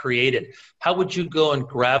have created, how would you go and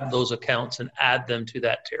grab those accounts and add them to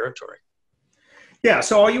that territory? Yeah,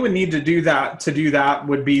 so all you would need to do that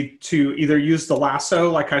would be to either use the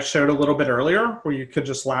lasso, like I showed a little bit earlier, where you could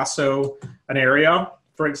just lasso an area,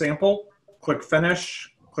 for example, click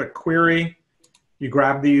Finish, click Query. You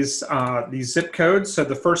grab these zip codes. So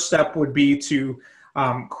the first step would be to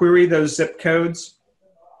query those zip codes,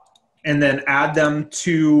 and then add them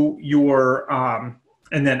to your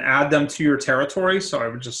territory. So I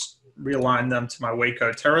would just realign them to my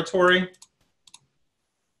Waco territory.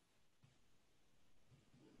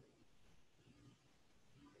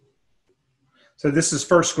 So this is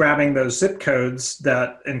first grabbing those zip codes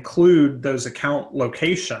that include those account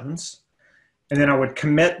locations. And then I would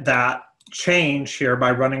commit that change here by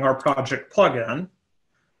running our project plugin.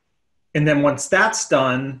 And then once that's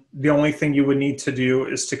done, the only thing you would need to do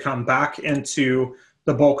is to come back into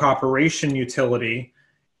the bulk operation utility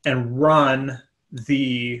and run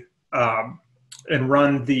the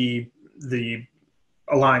the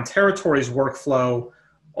aligned territories workflow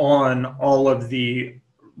on all of the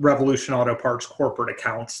Revolution Auto Parts corporate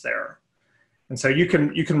accounts there. And so you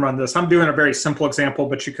can run this. I'm doing a very simple example,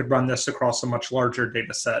 but you could run this across a much larger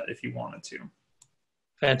data set if you wanted to.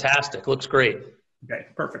 Fantastic. Looks great. Okay,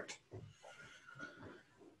 perfect.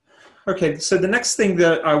 Okay, so the next thing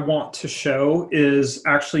that I want to show is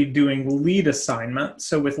actually doing lead assignment.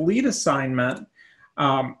 So with lead assignment,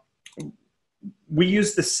 we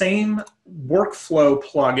use the same workflow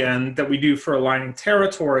plugin that we do for aligning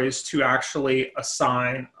territories to actually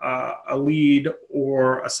assign a lead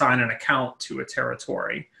or assign an account to a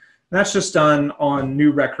territory. And that's just done on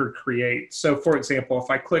new record create. So for example, if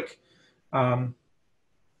I click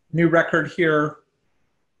new record here,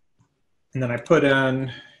 and then I put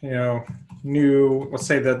in, new, let's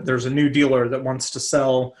say that there's a new dealer that wants to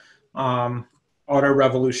sell Auto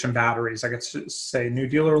Revolution batteries. I could say new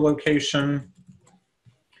dealer location.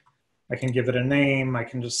 I can give it a name. I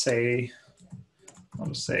can just say, I'll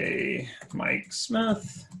just say Mike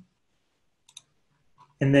Smith.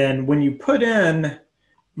 And then when you put in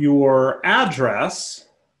your address,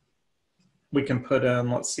 we can put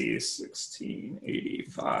in, let's see,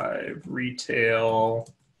 1685 Retail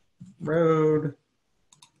Road,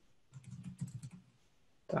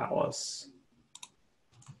 Dallas,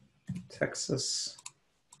 Texas.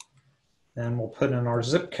 And we'll put in our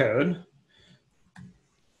zip code.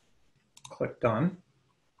 Click done.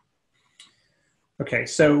 Okay,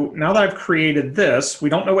 so now that I've created this, we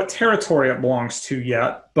don't know what territory it belongs to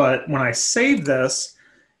yet, but when I save this,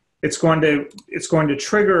 it's going to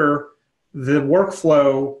trigger the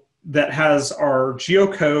workflow that has our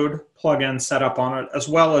geocode plugin set up on it, as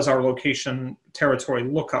well as our location territory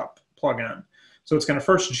lookup plugin. So it's going to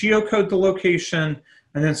first geocode the location,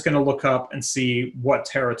 and then it's going to look up and see what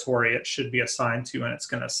territory it should be assigned to, and it's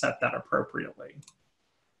going to set that appropriately.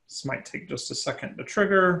 This might take just a second to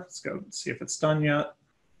trigger. Let's go see if it's done yet.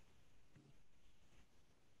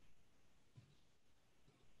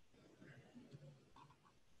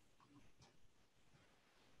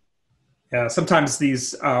 Yeah, sometimes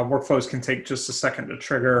these workflows can take just a second to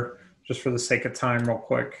trigger, just for the sake of time real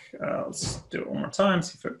quick. Let's do it one more time,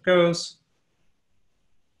 see if it goes.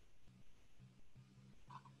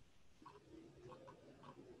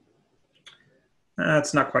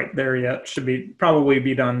 It's not quite there yet. Should probably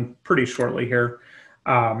be done pretty shortly here.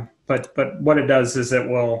 But what it does is it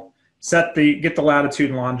will get the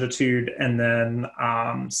latitude and longitude, and then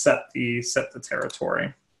set the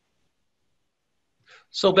territory.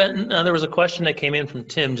 So Benton, there was a question that came in from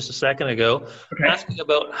Tim just a second ago, okay, asking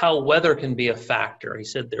about how weather can be a factor. He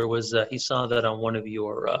said there was he saw that on one of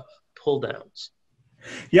your pull downs.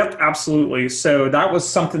 Yep, absolutely. So that was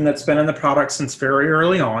something that's been in the product since very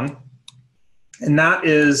early on. And that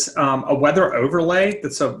is a weather overlay.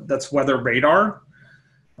 That's weather radar.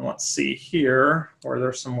 And let's see here where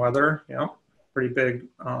there's some weather. Yeah, pretty big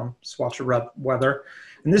swatch of weather.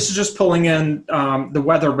 And this is just pulling in the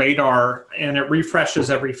weather radar, and it refreshes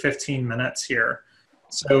every 15 minutes here.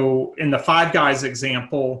 So in the Five Guys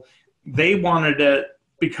example, they wanted it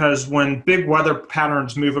because when big weather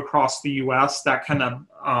patterns move across the U.S., that kind of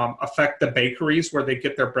affect the bakeries where they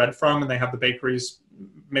get their bread from, and they have the bakeries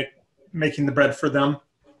making the bread for them.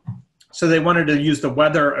 So they wanted to use the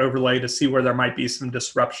weather overlay to see where there might be some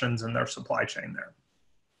disruptions in their supply chain there.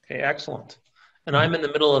 Okay, excellent. And I'm in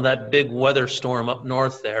the middle of that big weather storm up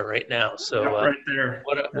north there right now. So right there.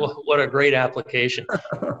 What a great application.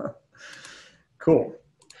 Cool.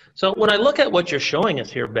 So when I look at what you're showing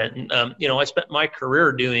us here, Benton, I spent my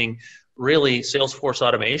career doing really Salesforce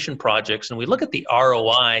automation projects, and we look at the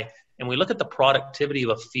ROI and we look at the productivity of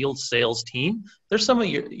a field sales team. There's some of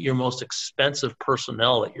your most expensive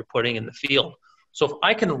personnel that you're putting in the field. So if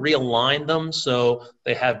I can realign them so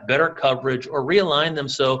they have better coverage, or realign them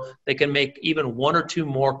so they can make even one or two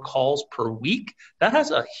more calls per week, that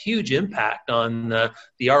has a huge impact on the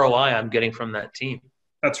ROI I'm getting from that team.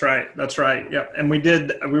 That's right. That's right. Yep. And we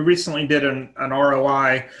recently did an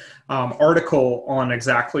ROI article on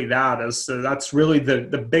exactly that. So that's really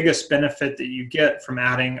the biggest benefit that you get from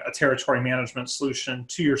adding a territory management solution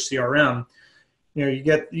to your CRM. You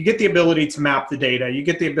get the ability to map the data, you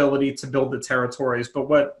get the ability to build the territories, but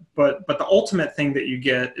the ultimate thing that you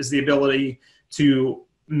get is the ability to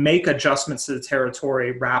make adjustments to the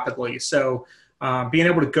territory rapidly. So being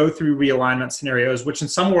able to go through realignment scenarios, which in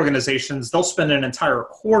some organizations, they'll spend an entire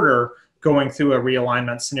quarter going through a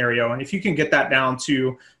realignment scenario. And if you can get that down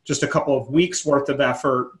to just a couple of weeks worth of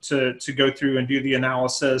effort to go through and do the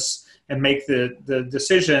analysis and make the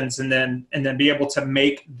decisions, and then be able to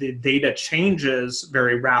make the data changes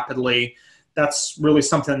very rapidly, that's really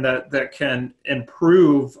something that can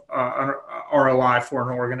improve ROI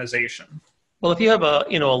for an organization. Well, if you have a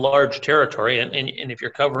large territory, and if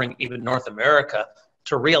you're covering even North America,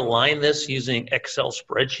 to realign this using Excel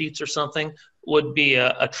spreadsheets or something would be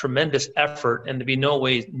a tremendous effort, and to be no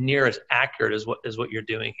way near as accurate as what you're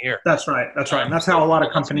doing here. That's right. And that's how a lot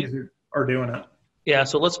of companies are doing it. Yeah,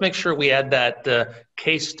 so let's make sure we add that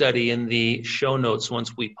case study in the show notes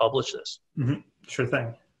once we publish this. Mm-hmm. Sure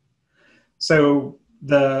thing. So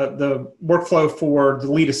the workflow for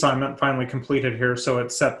the lead assignment finally completed here. So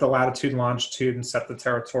it set the latitude, longitude, and set the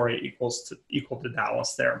territory equal to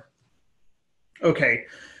Dallas there. Okay,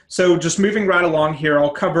 so just moving right along here,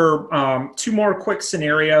 I'll cover 2 more quick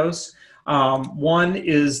scenarios. One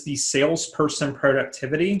is the salesperson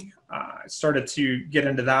productivity. I started to get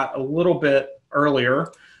into that a little bit earlier,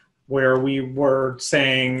 where we were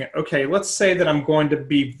saying, okay, let's say that I'm going to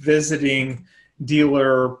be visiting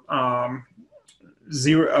dealer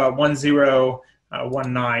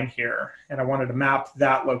 1019 here, and I wanted to map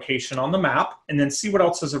that location on the map and then see what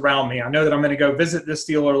else is around me. I know that I'm going to go visit this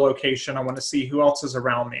dealer location. I want to see who else is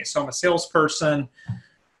around me. So I'm a salesperson.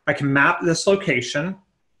 I can map this location.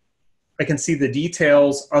 I can see the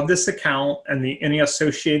details of this account and any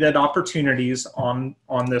associated opportunities on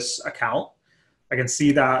this account. I can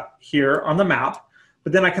see that here on the map,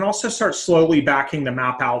 but then I can also start slowly backing the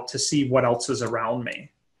map out to see what else is around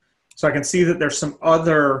me. So I can see that there's some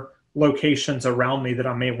other locations around me that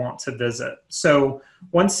I may want to visit. So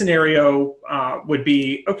one scenario would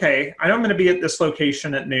be, okay, I know I'm going to be at this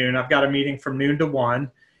location at noon. I've got a meeting from noon to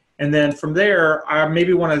 1. And then from there, I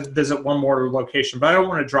maybe want to visit one more location, but I don't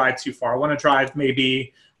want to drive too far. I want to drive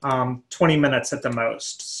maybe 20 minutes at the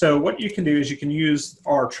most. So what you can do is you can use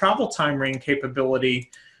our travel time ring capability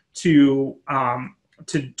to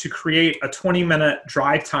create a 20-minute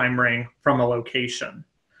drive time ring from a location.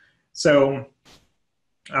 So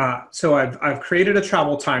I've created a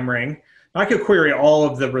travel time ring. I could query all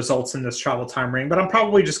of the results in this travel time ring, but I'm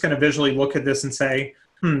probably just going to visually look at this and say,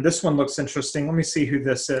 this one looks interesting. Let me see who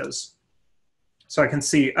this is. So I can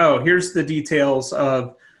see, oh, here's the details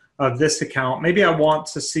of this account. Maybe I want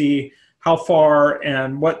to see how far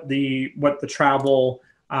and what the travel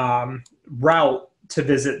route to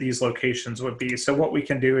visit these locations would be. So what we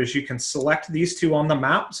can do is you can select these 2 on the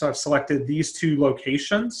map. So I've selected these 2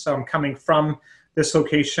 locations. So I'm coming from this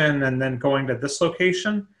location and then going to this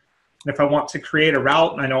location. And if I want to create a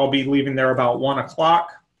route, and I know I'll be leaving there about 1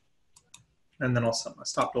 o'clock, and then I'll set my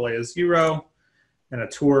stop delay as 0. And a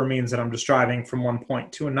tour means that I'm just driving from one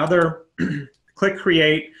point to another. Click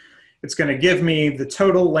create. It's going to give me the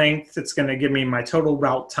total length. It's going to give me my total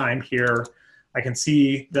route time here. I can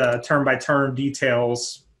see the turn-by-turn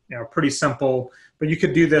details, pretty simple. But you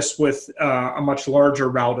could do this with a much larger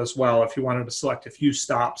route as well if you wanted to select a few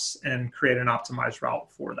stops and create an optimized route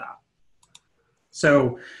for that.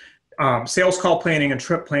 So sales call planning and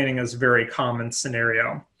trip planning is a very common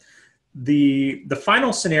scenario. The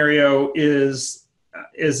final scenario is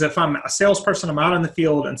if I'm a salesperson, I'm out in the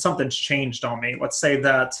field and something's changed on me. Let's say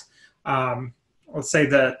that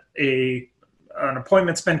an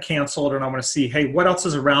appointment's been canceled, and I want to see, hey, what else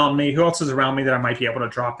is around me? Who else is around me that I might be able to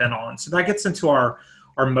drop in on? So that gets into our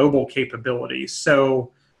mobile capabilities.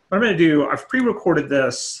 So what I'm going to do, I've pre-recorded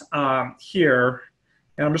this here,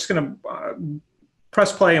 and I'm just going to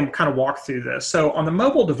press play and kind of walk through this. So on the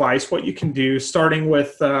mobile device, what you can do, starting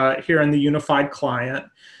with here in the unified client,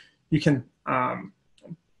 you can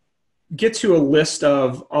get to a list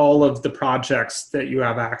of all of the projects that you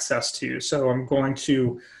have access to. So I'm going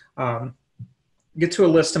to get to a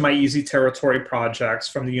list of my EasyTerritory projects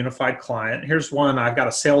from the unified client. Here's one. I've got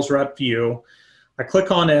a sales rep view. I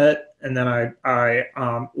click on it, and then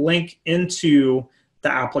I link into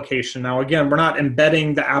the application. Now, again, we're not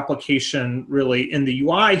embedding the application really in the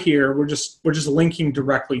UI here. We're just linking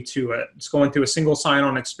directly to it. It's going through a single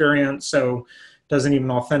sign-on experience, so it doesn't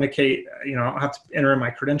even authenticate. I don't have to enter in my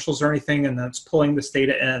credentials or anything, and then it's pulling this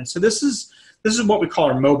data in. So this is what we call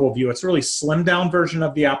our mobile view. It's a really slimmed down version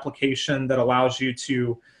of the application that allows you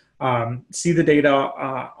to see the data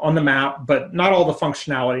on the map, but not all the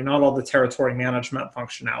functionality, not all the territory management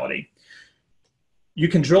functionality. You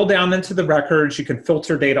can drill down into the records. You can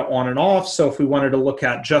filter data on and off. So if we wanted to look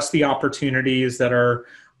at just the opportunities that are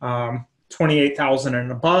 28,000 and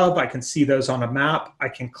above, I can see those on a map. I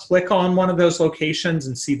can click on one of those locations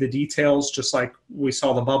and see the details, just like we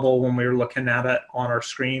saw the bubble when we were looking at it on our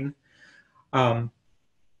screen.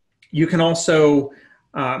 You can also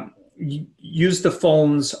use the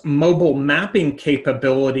phone's mobile mapping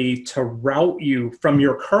capability to route you from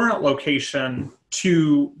your current location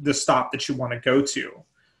to the stop that you want to go to.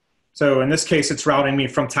 So in this case, it's routing me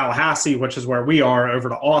from Tallahassee, which is where we are, over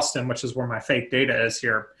to Austin, which is where my fake data is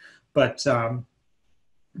here. But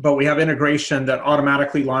we have integration that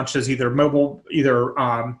automatically launches either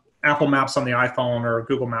Apple Maps on the iPhone or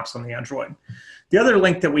Google Maps on the Android. The other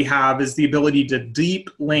link that we have is the ability to deep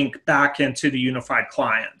link back into the unified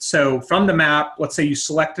client. So from the map, let's say you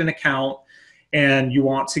select an account and you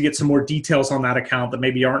want to get some more details on that account that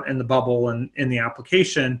maybe aren't in the bubble and in the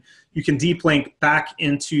application, you can deep link back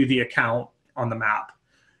into the account on the map.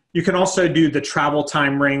 You can also do the travel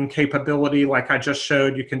time ring capability like I just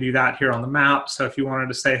showed. You can do that here on the map. So if you wanted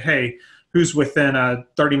to say, hey, who's within a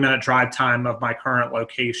 30-minute drive time of my current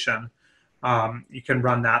location, you can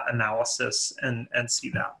run that analysis and see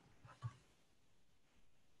that.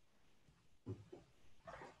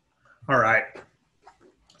 All right.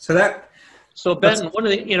 So Ben, one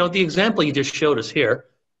of the, the example you just showed us here,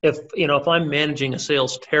 if I'm managing a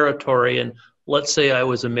sales territory and let's say I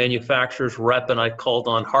was a manufacturer's rep and I called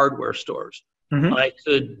on hardware stores, I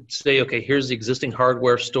could say, okay, here's the existing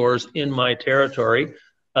hardware stores in my territory.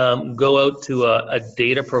 Go out to a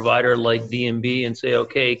data provider like D&B and say,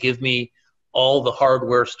 okay, give me all the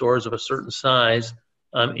hardware stores of a certain size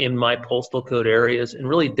in my postal code areas, and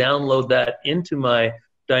really download that into my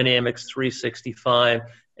Dynamics 365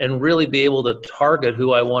 and really be able to target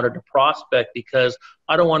who I wanted to prospect, because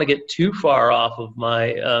I don't want to get too far off of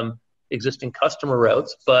my existing customer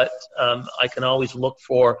routes, but I can always look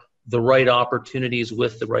for the right opportunities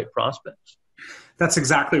with the right prospects. That's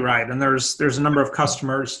exactly right. And there's a number of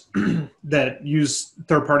customers that use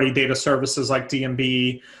third-party data services like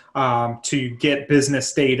D&B to get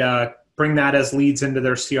business data, bring that as leads into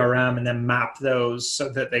their CRM, and then map those so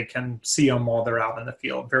that they can see them while they're out in the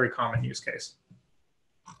field. Very common use case.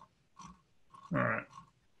 All right.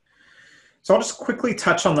 So I'll just quickly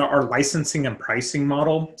touch on our licensing and pricing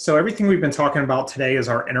model. So everything we've been talking about today is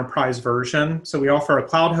our enterprise version. So we offer a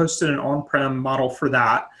cloud-hosted and on-prem model for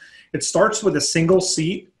that. It starts with a single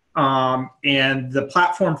seat, and the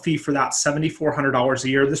platform fee for that $7,400 a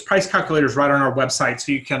year. This price calculator is right on our website,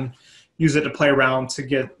 so you can use it to play around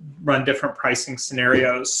to run different pricing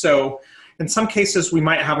scenarios. So in some cases, we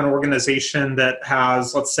might have an organization that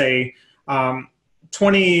has, let's say,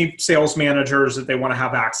 20 sales managers that they want to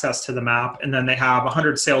have access to the map, and then they have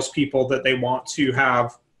 100 salespeople that they want to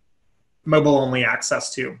have mobile-only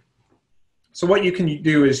access to. So what you can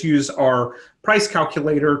do is use our price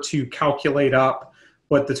calculator to calculate up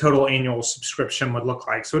what the total annual subscription would look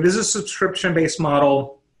like. So it is a subscription-based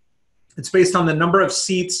model. It's based on the number of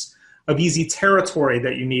seats of EasyTerritory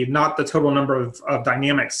that you need, not the total number of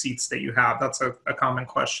dynamic seats that you have. That's a common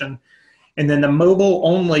question. And then the mobile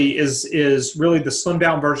only is really the slimmed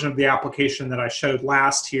down version of the application that I showed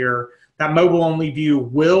last here. That mobile only view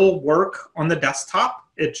will work on the desktop.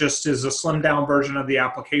 It just is a slimmed down version of the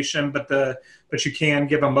application, but you can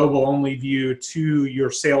give a mobile only view to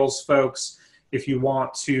your sales folks if you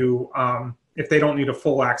want to, if they don't need a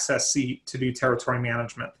full access seat to do territory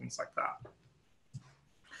management, things like that.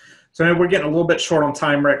 So we're getting a little bit short on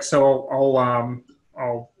time, Rick. So I'm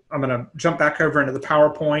going to jump back over into the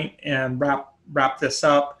PowerPoint and wrap this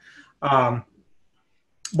up.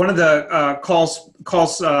 One of the calls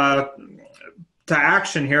to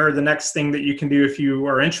action here, the next thing that you can do if you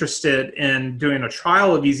are interested in doing a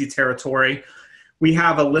trial of EasyTerritory, we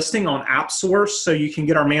have a listing on AppSource, so you can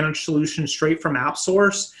get our managed solution straight from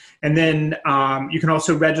AppSource. And then you can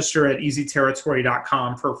also register at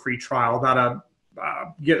EasyTerritory.com for a free trial.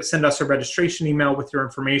 Send us a registration email with your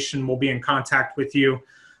information. We'll be in contact with you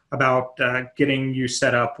about getting you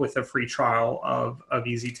set up with a free trial of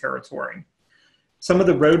EasyTerritory. Some of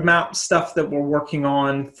the roadmap stuff that we're working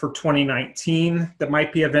on for 2019 that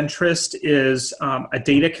might be of interest is a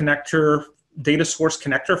data source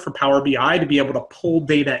connector for Power BI to be able to pull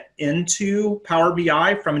data into Power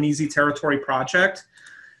BI from an EasyTerritory project.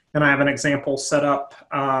 And I have an example set up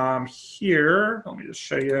here. Let me just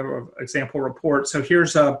show you an example report. So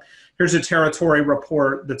here's a territory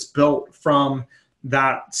report that's built from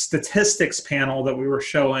that statistics panel that we were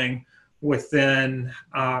showing within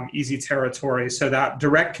EasyTerritory. So that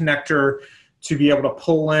direct connector to be able to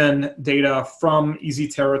pull in data from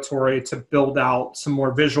EasyTerritory to build out some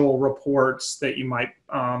more visual reports that you might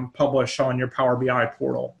publish on your Power BI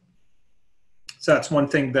portal. So that's one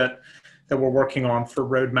thing that we're working on for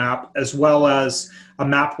roadmap, as well as a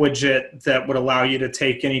map widget that would allow you to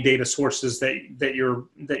take any data sources that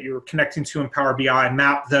you're connecting to in Power BI,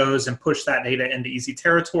 map those, and push that data into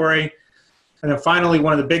EasyTerritory. And then finally,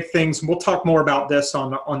 one of the big things, and we'll talk more about this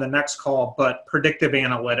on the next call, but predictive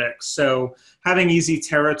analytics. So having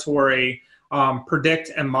EasyTerritory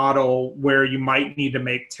predict and model where you might need to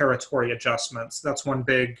make territory adjustments. That's one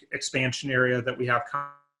big expansion area that we have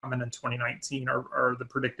coming in 2019, or the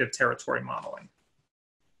predictive territory modeling.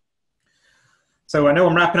 So I know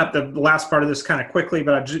I'm wrapping up the last part of this kind of quickly,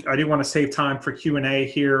 but I do want to save time for Q&A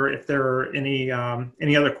here. If there are any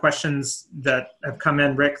other questions that have come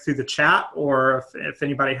in, Rick, through the chat, or if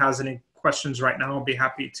anybody has any questions right now, I'll be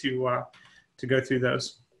happy to go through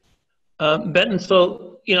those. Benton,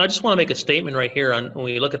 so I just want to make a statement right here on when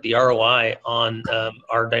we look at the ROI on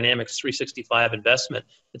our Dynamics 365 investment.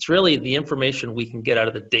 It's really the information we can get out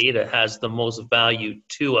of the data has the most value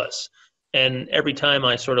to us. And every time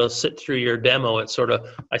I sort of sit through your demo,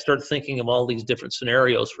 I start thinking of all these different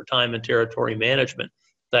scenarios for time and territory management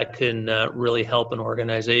that can really help an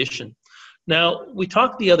organization. Now, we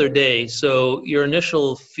talked the other day, so your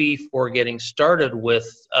initial fee for getting started with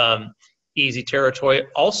EasyTerritory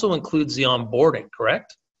also includes the onboarding,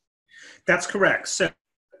 correct? That's correct. So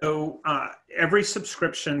every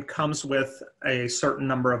subscription comes with a certain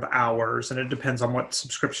number of hours, and it depends on what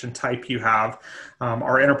subscription type you have.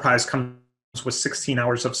 Our enterprise comes with 16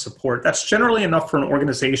 hours of support. That's generally enough for an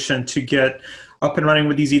organization to get up and running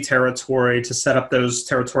with EasyTerritory, to set up those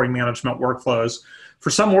territory management workflows. For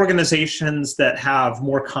some organizations that have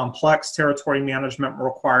more complex territory management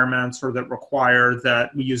requirements, or that require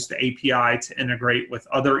that we use the API to integrate with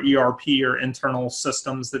other ERP or internal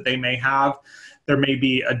systems that they may have, there may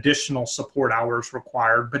be additional support hours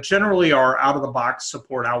required. But generally, our out-of-the-box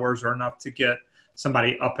support hours are enough to get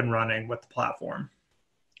somebody up and running with the platform.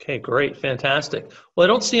 Okay, great, fantastic. Well, I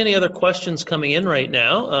don't see any other questions coming in right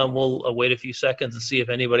now. We'll wait a few seconds to see if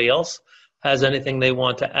anybody else has anything they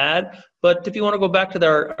want to add. But if you want to go back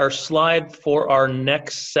to our slide for our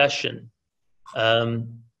next session,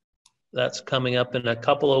 that's coming up in a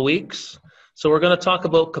couple of weeks. So we're going to talk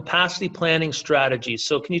about capacity planning strategies.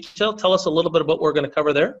 So can you tell us a little bit about what we're going to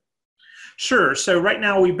cover there? Sure. So right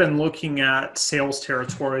now we've been looking at sales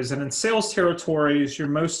territories, and in sales territories, you're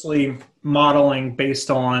mostly modeling based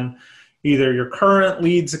on either your current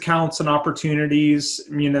leads, accounts, and opportunities.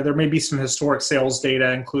 There may be some historic sales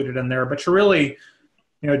data included in there, but you're really,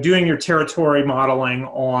 doing your territory modeling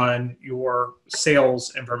on your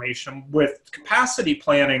sales information. With capacity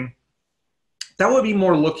planning, that would be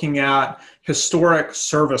more looking at historic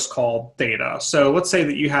service call data. So let's say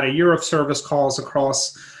that you had a year of service calls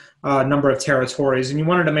across a number of territories, and you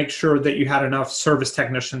wanted to make sure that you had enough service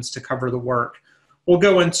technicians to cover the work. We'll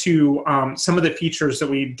go into some of the features that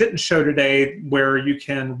we didn't show today, where you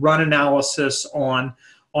can run analysis on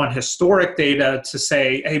historic data to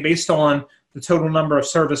say, hey, based on the total number of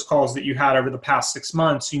service calls that you had over the past 6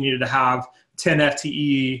 months, you needed to have 10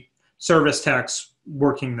 FTE service techs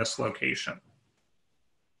working this location.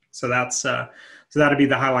 So that'd be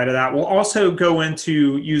the highlight of that. We'll also go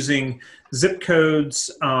into using zip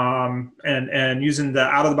codes and using the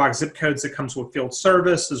out-of-the-box zip codes that comes with field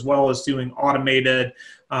service, as well as doing automated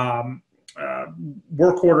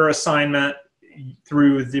work order assignment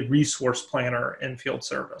through the resource planner in field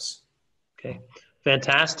service. Okay,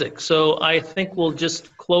 fantastic. So I think we'll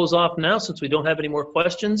just close off now since we don't have any more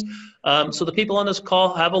questions. So the people on this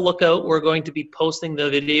call, have a look out. We're going to be posting the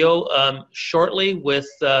video shortly with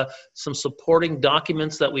some supporting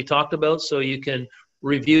documents that we talked about, so you can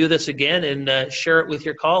review this again and share it with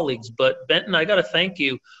your colleagues. But Benton, I got to thank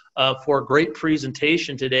you for a great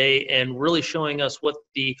presentation today and really showing us what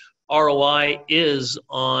the ROI is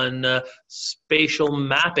on spatial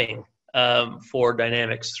mapping for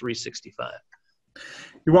Dynamics 365.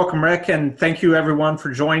 You're welcome, Rick, and thank you everyone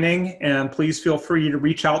for joining. And please feel free to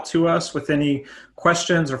reach out to us with any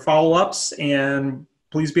questions or follow-ups, and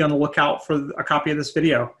please be on the lookout for a copy of this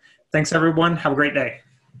video. Thanks everyone, have a great day.